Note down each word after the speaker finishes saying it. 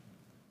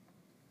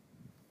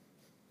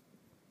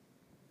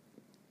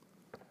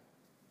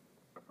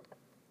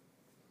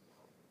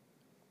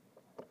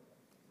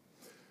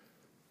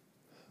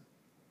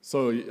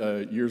So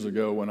years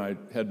ago, when I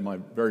had my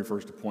very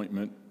first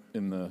appointment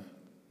in the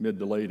mid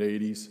to late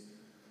 80s,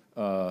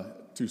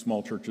 two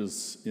small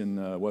churches in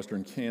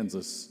western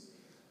Kansas,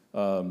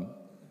 in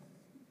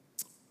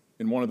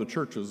one of the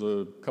churches,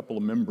 a couple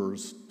of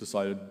members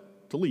decided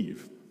to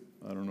leave.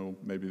 I don't know,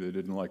 maybe they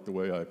didn't like the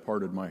way I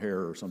parted my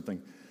hair or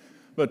something.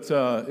 But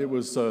it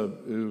was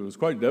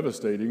quite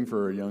devastating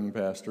for a young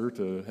pastor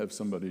to have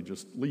somebody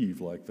just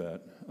leave like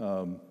that.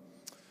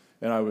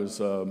 And I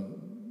was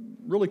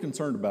really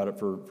concerned about it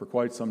for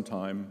quite some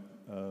time,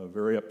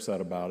 very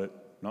upset about it,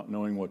 not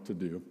knowing what to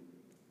do.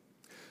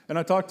 And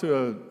I talked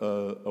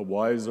to a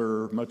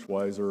wiser, much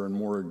wiser and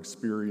more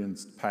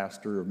experienced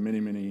pastor of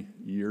many, many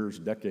years,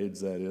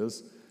 decades that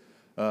is,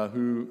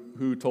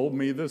 who told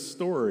me this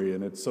story,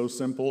 and it's so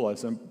simple,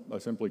 I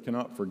simply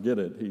cannot forget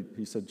it.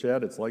 He said,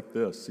 "Chad, it's like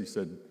this." He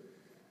said,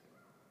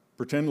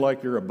 "Pretend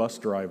like you're a bus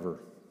driver."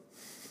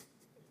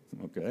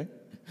 Okay.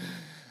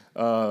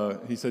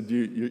 He said,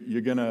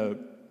 you're going to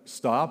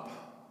stop,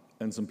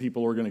 and some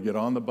people are going to get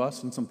on the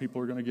bus, and some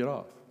people are going to get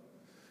off.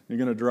 You're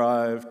going to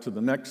drive to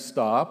the next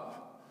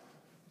stop,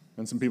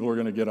 and some people are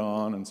going to get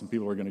on, and some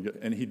people are going to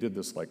get... And he did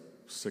this like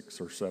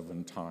 6 or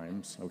 7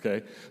 times,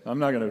 okay? I'm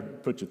not going to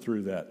put you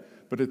through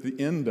that. But at the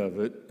end of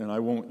it, and I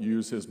won't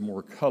use his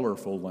more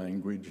colorful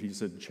language, he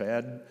said,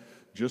 "Chad,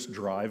 just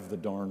drive the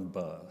darn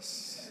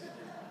bus."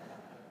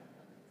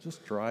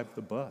 Just drive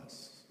the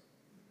bus.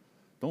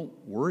 Don't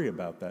worry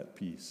about that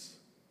piece.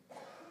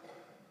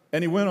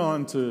 And he went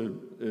on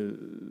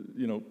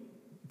to,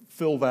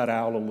 fill that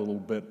out a little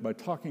bit by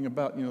talking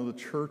about, the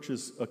church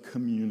is a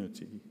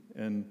community,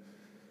 and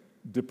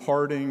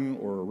departing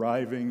or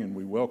arriving, and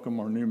we welcome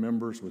our new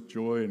members with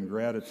joy and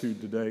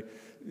gratitude today.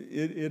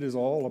 It is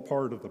all a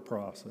part of the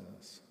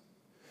process.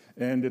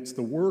 And it's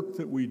the work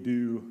that we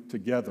do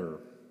together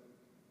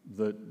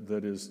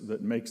that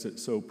makes it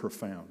so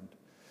profound.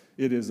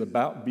 It is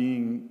about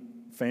being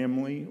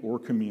family or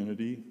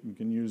community. You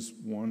can use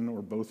one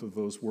or both of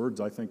those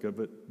words. I think of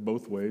it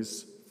both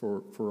ways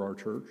for our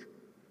church.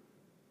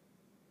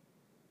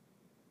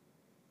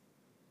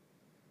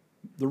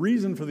 The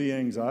reason for the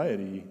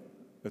anxiety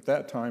at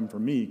that time for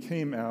me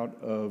came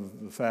out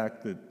of the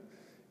fact that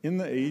in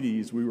the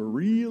 80s, we were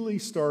really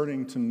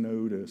starting to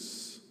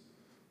notice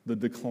the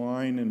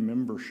decline in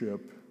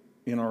membership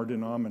in our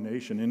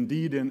denomination.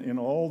 Indeed, in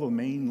all the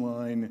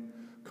mainline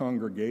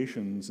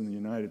congregations in the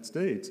United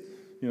States,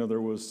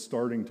 there was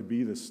starting to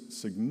be this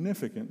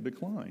significant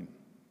decline.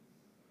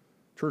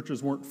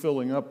 Churches weren't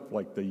filling up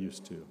like they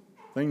used to.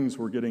 Things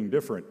were getting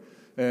different.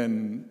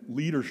 And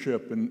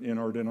leadership in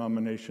our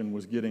denomination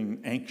was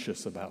getting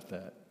anxious about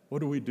that. What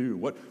do we do?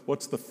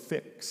 What's the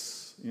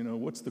fix?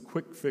 What's the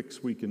quick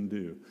fix we can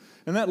do?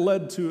 And that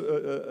led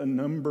to a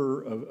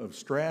number of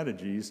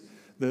strategies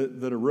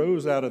that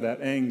arose out of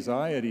that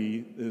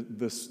anxiety,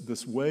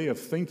 this way of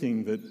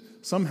thinking that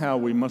somehow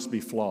we must be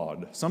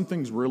flawed.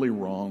 Something's really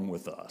wrong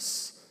with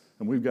us,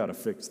 and we've got to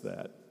fix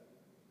that.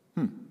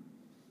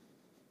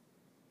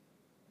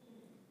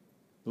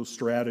 Those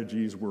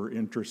strategies were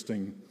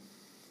interesting.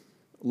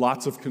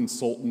 Lots of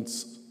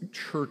consultants,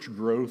 church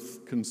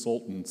growth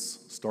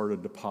consultants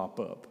started to pop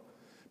up.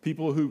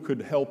 People who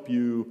could help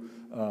you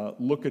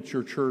look at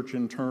your church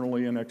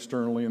internally and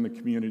externally in the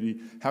community.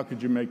 How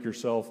could you make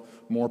yourself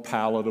more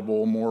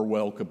palatable, more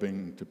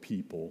welcoming to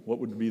people? What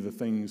would be the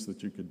things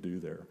that you could do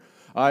there?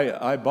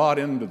 I bought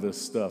into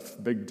this stuff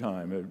big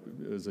time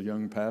as a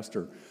young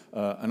pastor,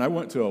 and I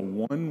went to a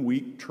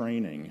 1-week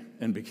training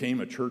and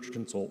became a church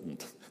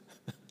consultant.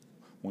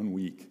 1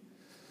 week.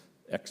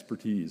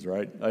 Expertise,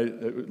 right?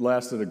 It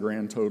lasted a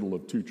grand total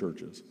of 2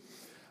 churches.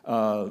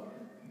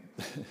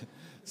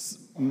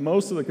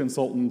 Most of the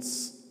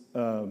consultants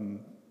were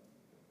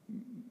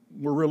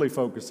really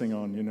focusing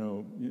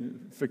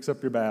on, fix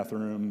up your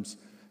bathrooms,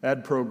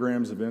 add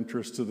programs of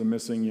interest to the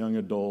missing young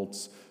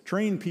adults,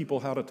 train people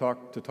how to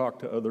talk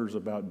to others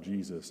about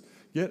Jesus,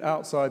 get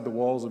outside the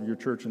walls of your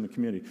church and the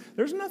community.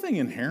 There's nothing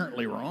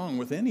inherently wrong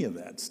with any of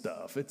that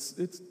stuff.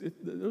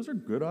 Those are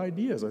good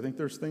ideas. I think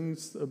there's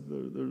things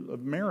of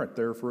merit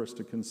there for us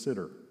to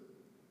consider.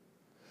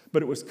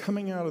 But it was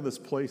coming out of this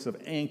place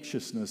of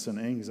anxiousness and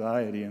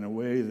anxiety in a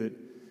way that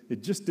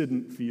it just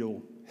didn't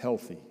feel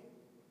healthy.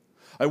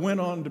 I went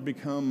on to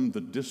become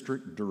the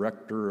district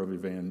director of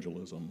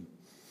evangelism.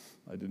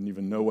 I didn't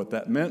even know what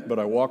that meant, but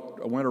I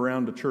went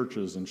around to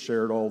churches and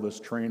shared all this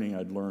training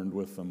I'd learned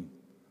with them.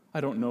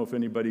 I don't know if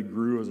anybody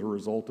grew as a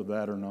result of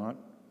that or not,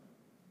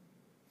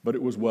 but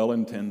it was well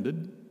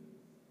intended.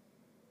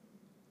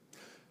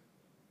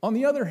 On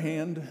the other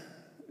hand,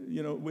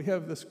 we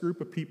have this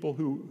group of people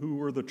who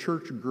were the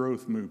church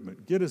growth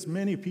movement. Get as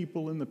many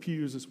people in the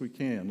pews as we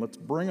can. Let's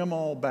bring them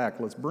all back.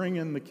 Let's bring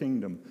in the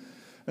kingdom.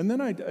 And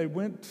then I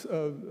went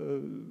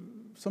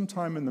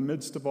sometime in the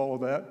midst of all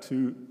of that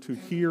to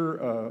hear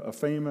a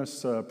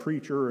famous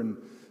preacher and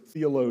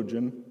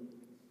theologian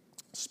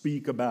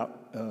speak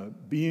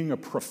about being a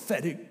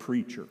prophetic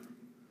preacher.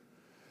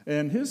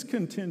 And his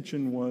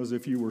contention was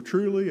if you were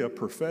truly a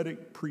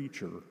prophetic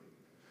preacher,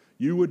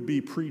 you would be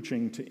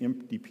preaching to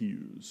empty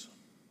pews.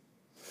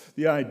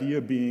 The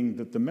idea being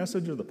that the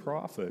message of the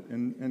prophet,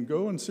 and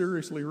go and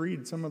seriously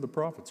read some of the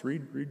prophets,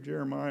 read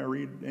Jeremiah,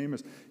 read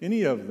Amos,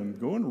 any of them,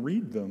 go and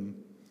read them,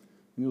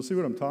 and you'll see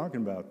what I'm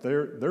talking about.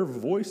 Their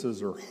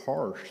voices are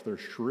harsh, they're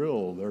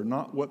shrill, they're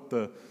not what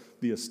the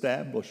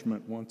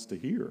establishment wants to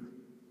hear.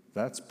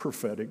 That's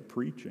prophetic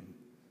preaching.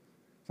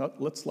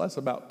 It's less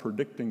about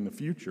predicting the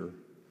future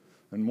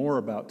and more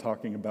about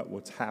talking about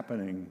what's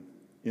happening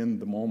in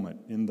the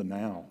moment, in the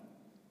now.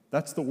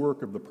 That's the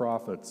work of the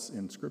prophets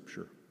in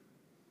Scripture.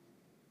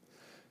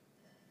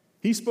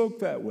 He spoke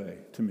that way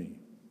to me.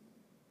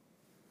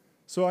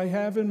 So I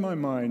have in my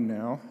mind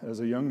now, as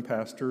a young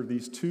pastor,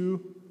 these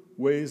two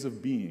ways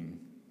of being.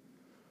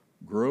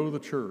 Grow the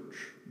church,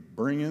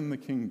 bring in the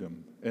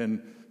kingdom,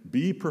 and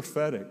be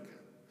prophetic.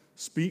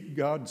 Speak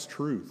God's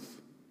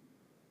truth.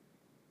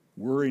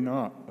 Worry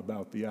not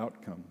about the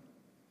outcome.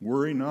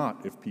 Worry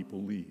not if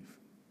people leave.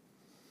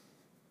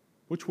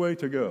 Which way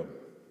to go?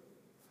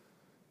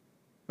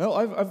 Well,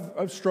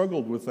 I've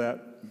struggled with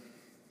that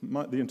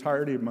the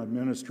entirety of my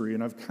ministry,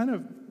 and I've kind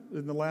of,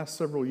 in the last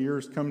several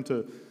years, come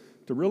to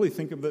really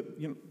think of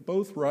it,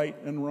 both right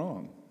and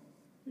wrong.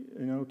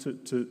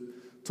 To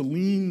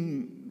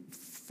lean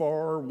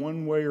far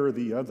one way or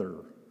the other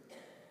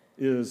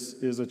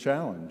is a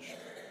challenge.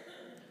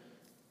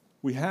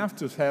 We have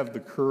to have the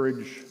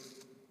courage,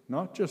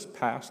 not just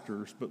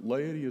pastors, but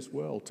laity as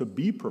well, to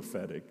be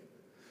prophetic,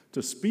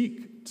 to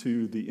speak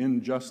to the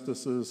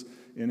injustices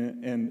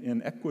and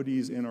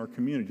inequities in our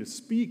community, to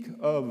speak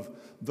of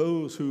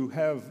those who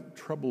have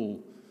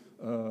trouble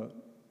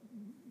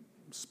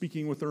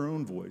speaking with their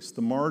own voice,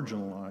 the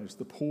marginalized,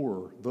 the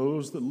poor,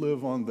 those that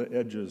live on the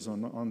edges,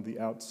 on the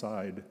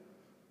outside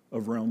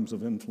of realms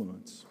of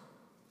influence.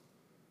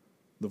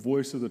 The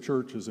voice of the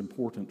church is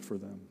important for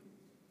them.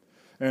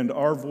 And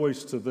our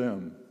voice to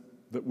them,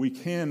 that we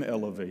can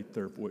elevate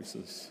their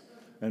voices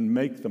and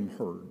make them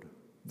heard.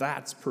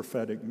 That's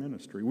prophetic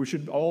ministry. We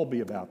should all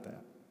be about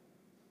that.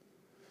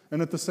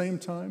 And at the same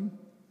time,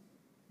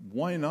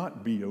 why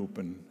not be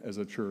open as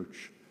a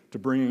church to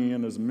bringing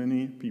in as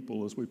many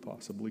people as we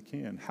possibly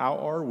can? How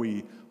are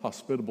we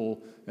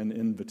hospitable and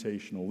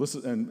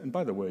invitational? And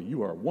by the way,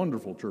 you are a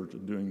wonderful church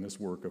at doing this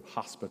work of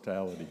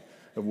hospitality,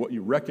 of what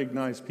you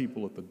recognize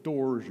people at the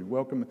doors, you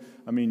welcome.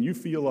 I mean, you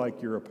feel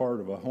like you're a part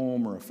of a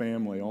home or a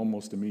family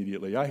almost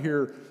immediately. I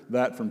hear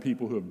that from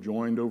people who have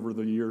joined over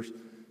the years.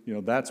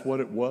 That's what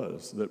it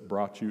was that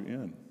brought you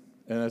in.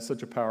 And that's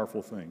such a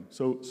powerful thing.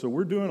 So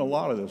we're doing a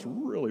lot of this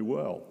really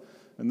well,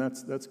 and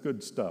that's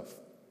good stuff.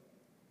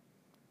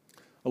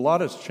 A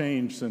lot has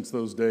changed since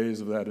those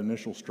days of that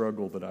initial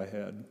struggle that I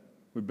had.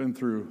 We've been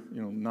through,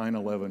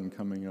 9/11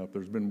 coming up.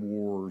 There's been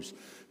wars,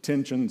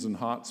 tensions and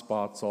hot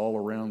spots all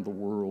around the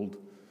world.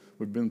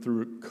 We've been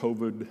through a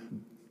COVID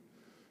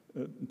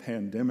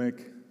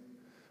pandemic.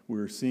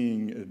 We're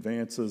seeing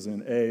advances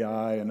in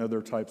AI and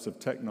other types of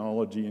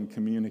technology and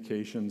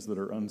communications that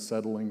are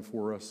unsettling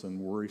for us and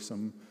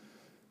worrisome.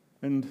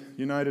 And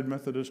United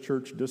Methodist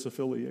Church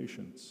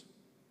disaffiliations.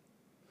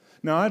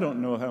 Now, I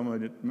don't know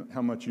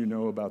how much you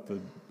know about the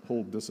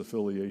whole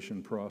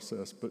disaffiliation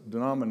process, but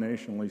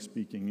denominationally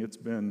speaking, it's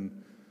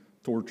been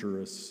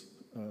torturous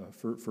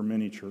for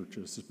many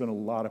churches. There's been a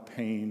lot of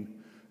pain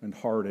and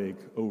heartache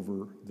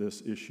over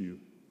this issue,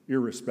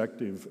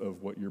 irrespective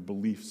of what your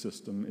belief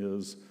system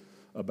is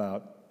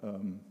about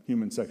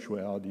human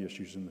sexuality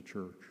issues in the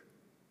church.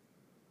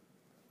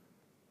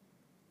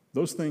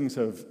 Those things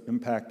have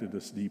impacted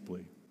us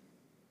deeply.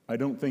 I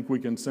don't think we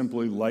can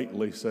simply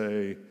lightly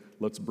say,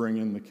 let's bring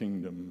in the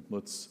kingdom.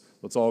 Let's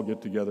all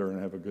get together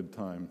and have a good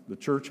time. The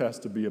church has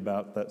to be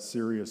about that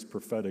serious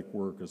prophetic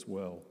work as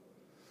well.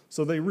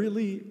 So they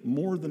really,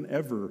 more than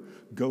ever,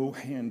 go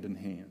hand in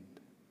hand.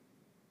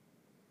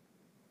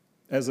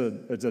 As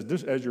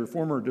your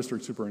former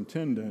district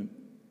superintendent,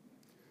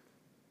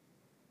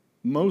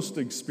 most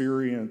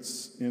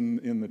experience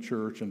in the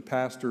church, and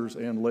pastors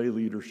and lay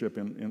leadership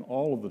in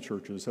all of the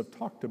churches have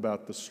talked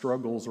about the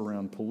struggles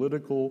around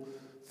political,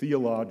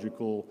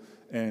 theological,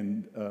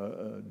 and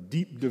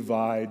deep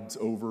divides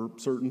over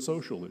certain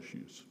social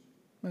issues.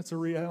 That's a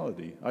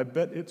reality. I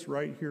bet it's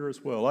right here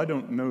as well. I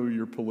don't know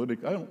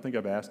I don't think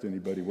I've asked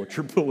anybody what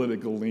your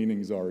political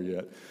leanings are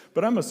yet,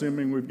 but I'm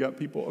assuming we've got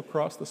people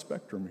across the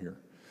spectrum here.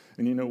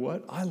 And you know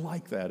what? I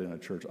like that in a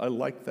church. I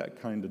like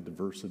that kind of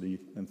diversity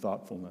and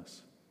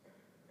thoughtfulness.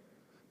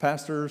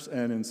 Pastors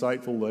and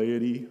insightful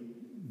laity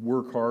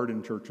work hard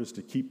in churches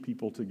to keep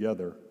people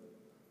together.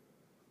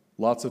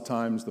 Lots of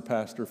times the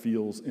pastor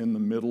feels in the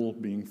middle,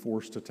 being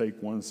forced to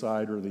take one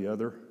side or the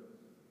other.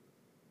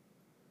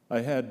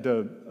 I had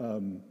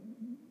a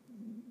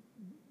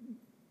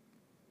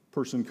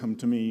person come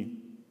to me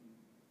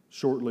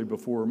shortly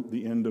before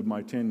the end of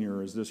my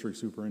tenure as district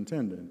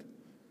superintendent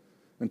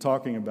and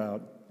talking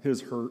about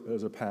his hurt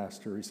as a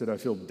pastor. He said, I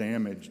feel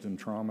damaged and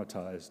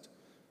traumatized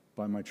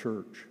by my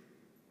church.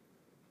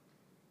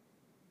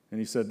 And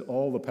he said,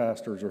 all the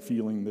pastors are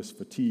feeling this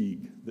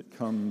fatigue that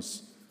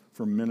comes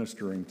from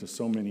ministering to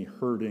so many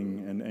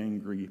hurting and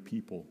angry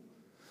people.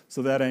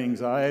 So that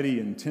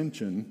anxiety and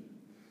tension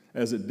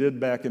as it did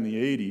back in the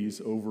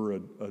 80s over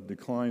a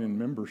decline in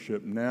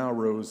membership, now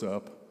rose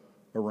up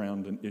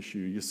around an issue.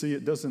 You see,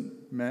 it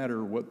doesn't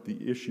matter what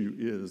the issue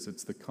is,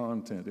 it's the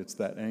content, it's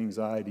that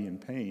anxiety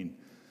and pain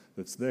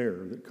that's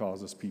there that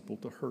causes people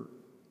to hurt.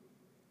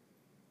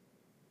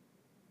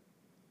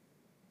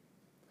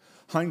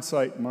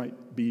 Hindsight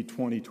might be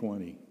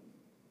 20/20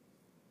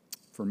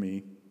 for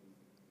me,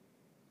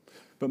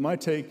 but my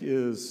take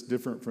is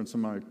different from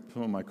some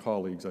of my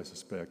colleagues, I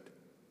suspect.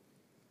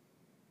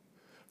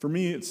 For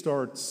me, it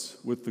starts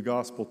with the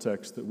gospel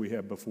text that we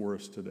have before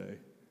us today.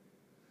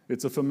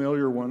 It's a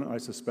familiar one, I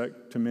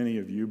suspect, to many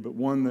of you, but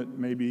one that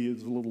maybe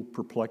is a little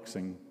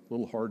perplexing, a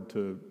little hard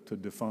to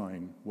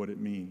define what it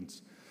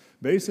means.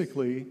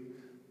 Basically,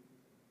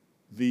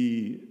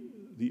 the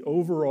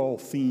overall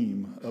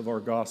theme of our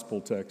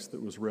gospel text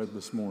that was read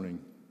this morning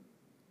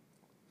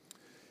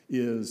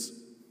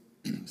is,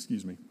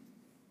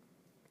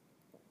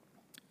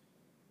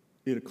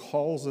 it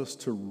calls us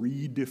to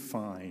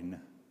redefine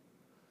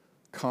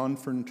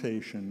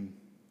confrontation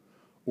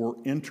or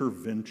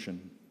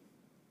intervention,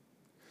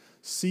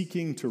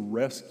 seeking to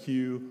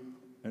rescue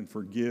and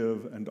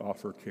forgive and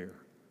offer care.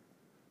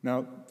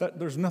 Now,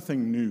 there's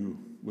nothing new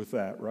with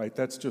that, right?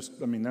 That's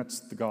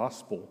the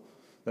gospel.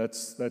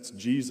 That's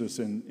Jesus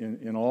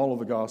in all of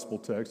the gospel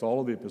texts,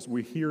 all of the epistles.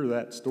 We hear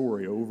that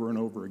story over and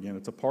over again.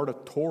 It's a part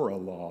of Torah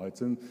law.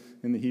 It's in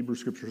the Hebrew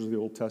scriptures of the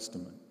Old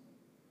Testament.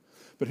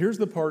 But here's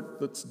the part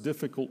that's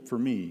difficult for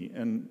me,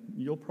 and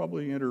you'll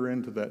probably enter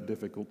into that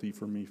difficulty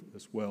for me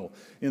as well.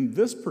 In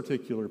this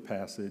particular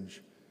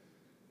passage,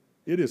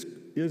 it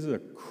is a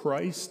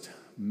Christ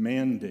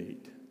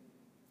mandate.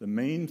 The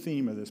main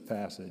theme of this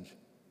passage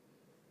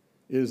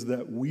is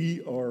that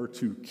we are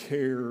to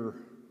care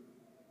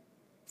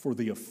for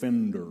the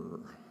offender,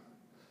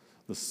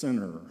 the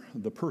sinner,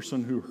 the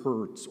person who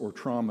hurts or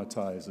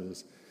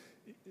traumatizes.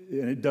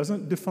 And it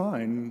doesn't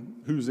define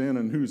who's in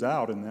and who's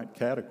out in that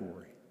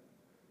category.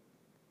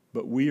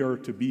 But we are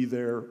to be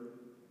there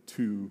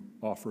to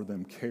offer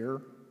them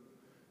care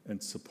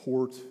and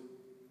support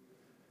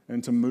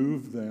and to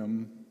move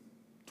them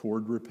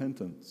toward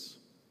repentance.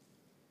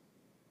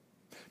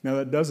 Now,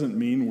 that doesn't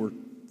mean we're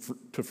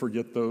to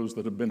forget those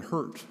that have been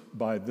hurt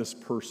by this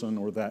person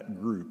or that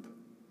group.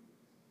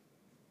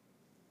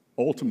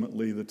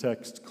 Ultimately, the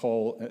text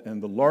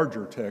and the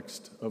larger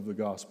text of the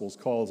Gospels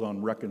calls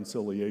on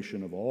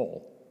reconciliation of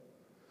all.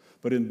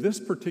 But in this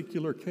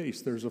particular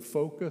case, there's a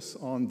focus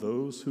on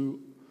those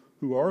who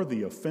are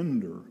the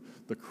offender,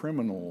 the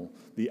criminal,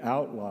 the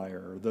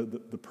outlier,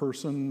 the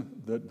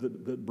person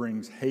that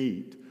brings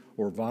hate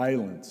or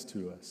violence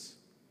to us.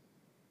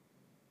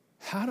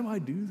 How do I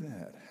do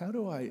that? How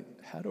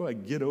do I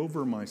get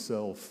over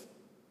myself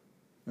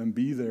and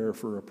be there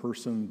for a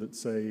person that,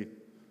 say,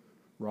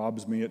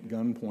 robs me at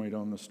gunpoint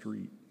on the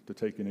street, to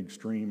take an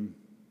extreme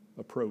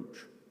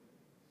approach?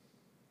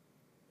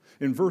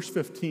 In verse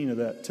 15 of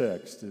that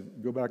text,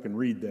 go back and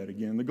read that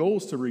again, the goal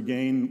is to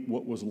regain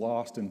what was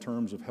lost in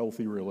terms of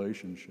healthy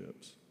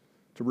relationships,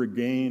 to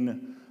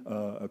regain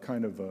a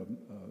kind of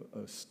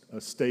a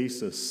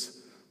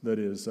stasis that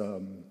is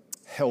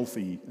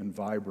healthy and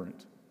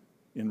vibrant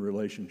in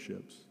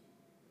relationships.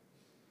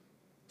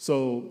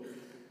 So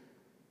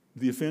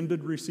the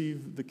offended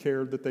receive the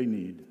care that they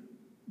need,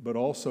 but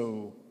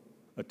also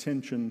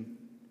attention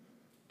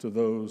to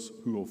those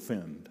who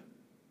offend.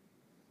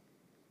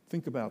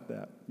 Think about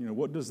that.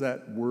 What does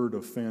that word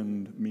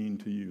offend mean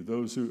to you?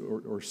 Those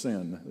who, or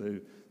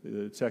sin.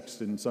 The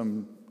text in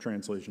some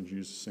translations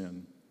uses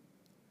sin.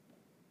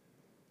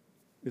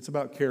 It's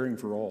about caring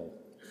for all.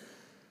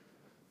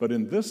 But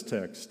in this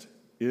text,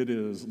 it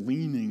is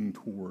leaning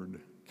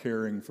toward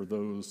caring for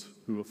those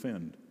who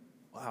offend.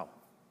 Wow.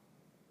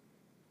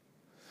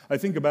 I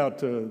think about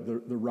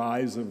the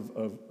rise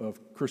of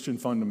Christian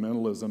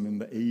fundamentalism in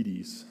the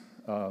 80s.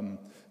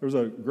 There was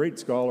a great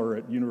scholar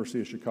at University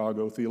of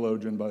Chicago,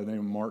 theologian by the name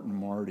of Martin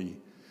Marty.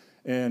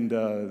 And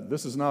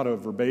this is not a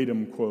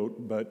verbatim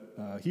quote, but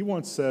he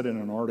once said in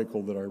an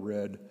article that I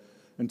read,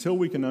 until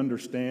we can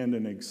understand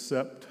and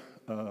accept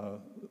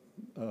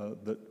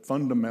that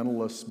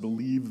fundamentalists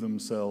believe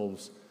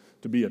themselves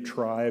to be a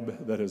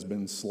tribe that has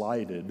been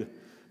slighted,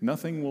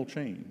 nothing will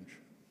change.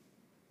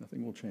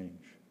 Nothing will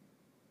change.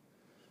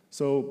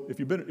 So if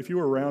you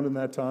were around in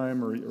that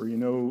time, or you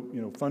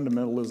know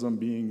fundamentalism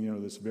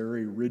being this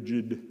very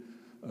rigid,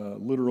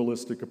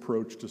 literalistic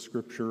approach to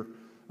Scripture,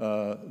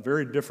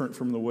 very different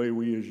from the way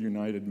we as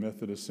United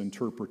Methodists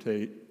interpret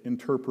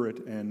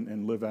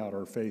and live out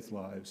our faith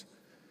lives.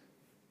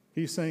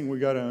 He's saying we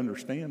got to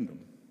understand them.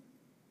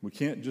 We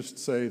can't just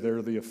say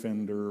they're the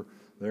offender,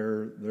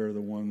 they're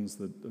the ones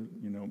that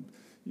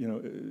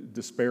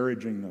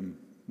disparaging them.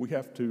 We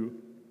have to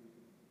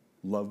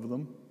love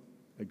them,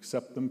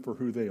 accept them for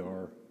who they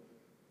are,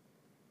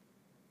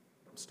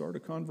 start a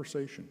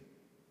conversation.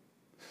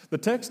 The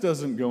text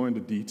doesn't go into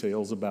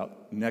details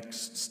about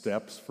next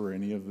steps for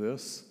any of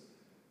this.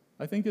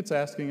 I think it's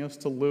asking us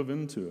to live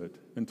into it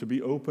and to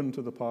be open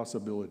to the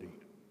possibility.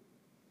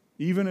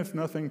 Even if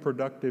nothing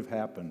productive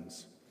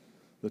happens,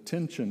 the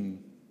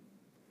tension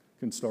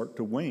can start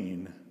to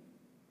wane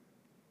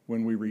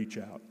when we reach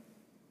out.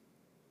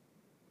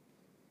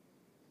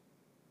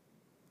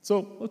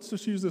 So let's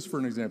just use this for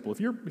an example. If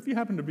you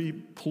happen to be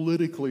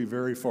politically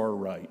very far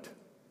right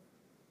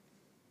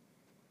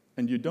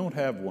and you don't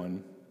have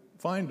one,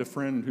 find a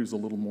friend who's a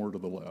little more to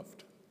the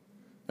left.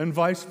 And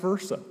vice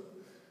versa.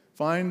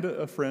 Find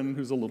a friend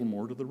who's a little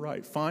more to the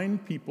right.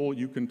 Find people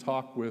you can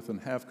talk with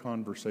and have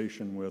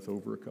conversation with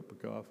over a cup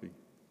of coffee.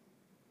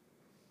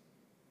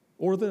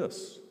 Or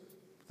this.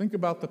 Think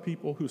about the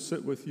people who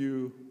sit with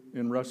you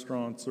in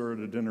restaurants or at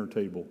a dinner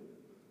table.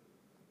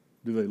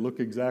 Do they look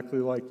exactly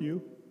like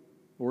you?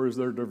 Or is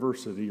there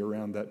diversity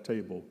around that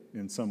table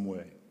in some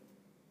way?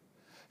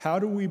 How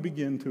do we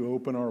begin to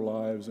open our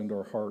lives and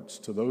our hearts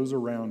to those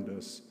around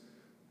us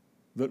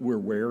that we're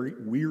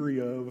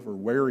weary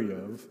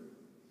of?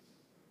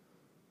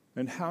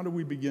 And how do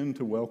we begin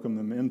to welcome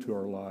them into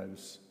our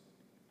lives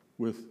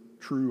with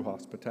true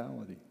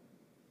hospitality?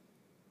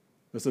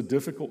 It's a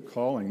difficult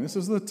calling. This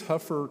is the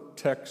tougher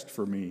text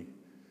for me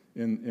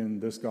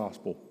in this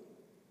gospel.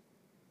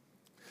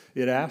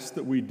 It asks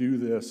that we do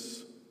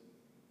this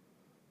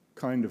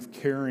kind of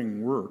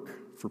caring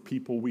work for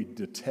people we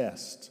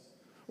detest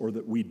or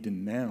that we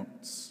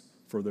denounce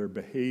for their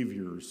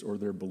behaviors or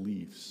their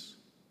beliefs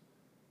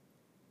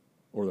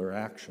or their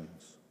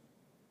actions.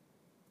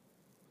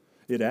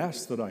 It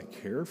asks that I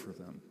care for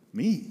them.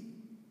 Me.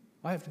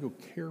 I have to go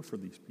care for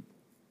these people.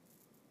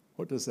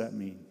 What does that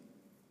mean?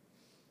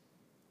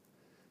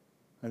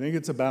 I think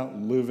it's about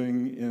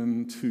living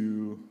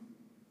into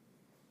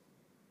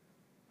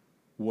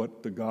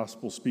what the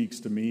gospel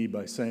speaks to me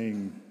by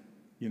saying,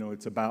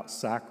 it's about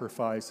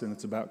sacrifice and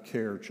it's about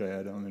care,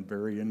 Chad, on a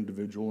very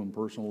individual and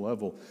personal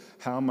level.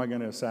 How am I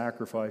going to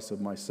sacrifice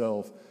of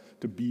myself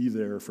to be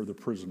there for the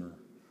prisoner,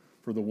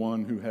 for the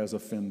one who has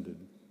offended,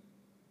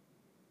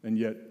 and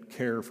yet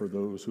care for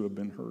those who have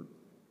been hurt?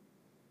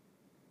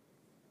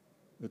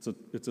 It's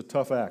a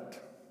tough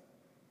act.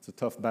 It's a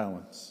tough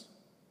balance.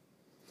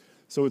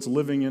 So it's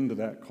living into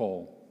that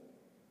call.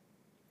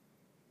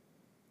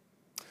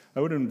 I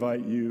would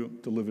invite you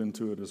to live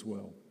into it as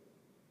well.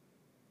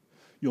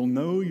 You'll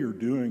know you're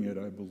doing it,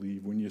 I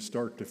believe, when you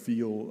start to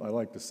feel, I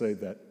like to say,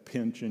 that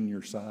pinch in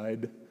your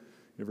side.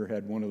 You ever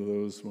had one of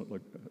those, like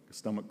a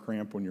stomach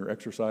cramp when you're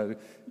exercising?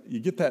 You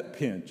get that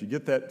pinch. You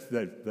get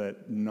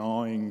that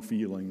gnawing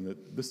feeling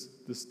that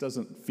this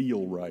doesn't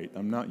feel right.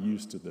 I'm not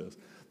used to this.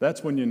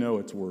 That's when you know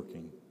it's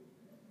working.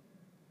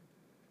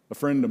 A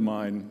friend of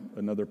mine,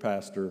 another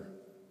pastor,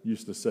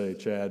 used to say,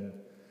 Chad,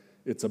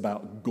 it's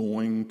about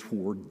going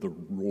toward the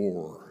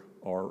roar.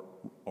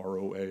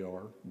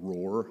 R-O-A-R,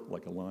 roar,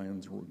 like a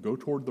lion's roar. Go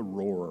toward the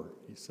roar,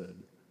 he said.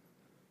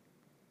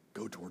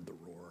 Go toward the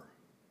roar.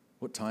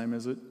 What time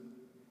is it?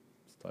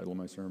 It's the title of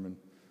my sermon.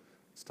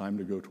 It's time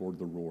to go toward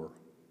the roar.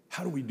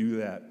 How do we do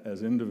that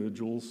as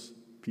individuals,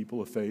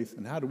 people of faith,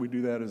 and how do we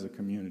do that as a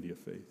community of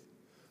faith?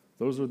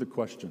 Those are the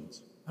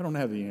questions. I don't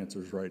have the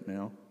answers right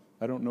now.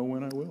 I don't know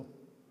when I will.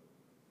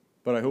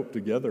 But I hope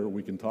together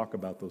we can talk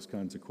about those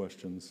kinds of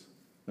questions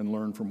and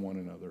learn from one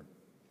another.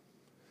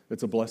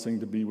 It's a blessing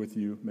to be with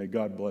you. May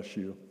God bless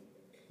you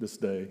this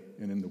day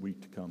and in the week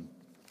to come.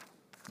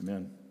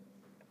 Amen.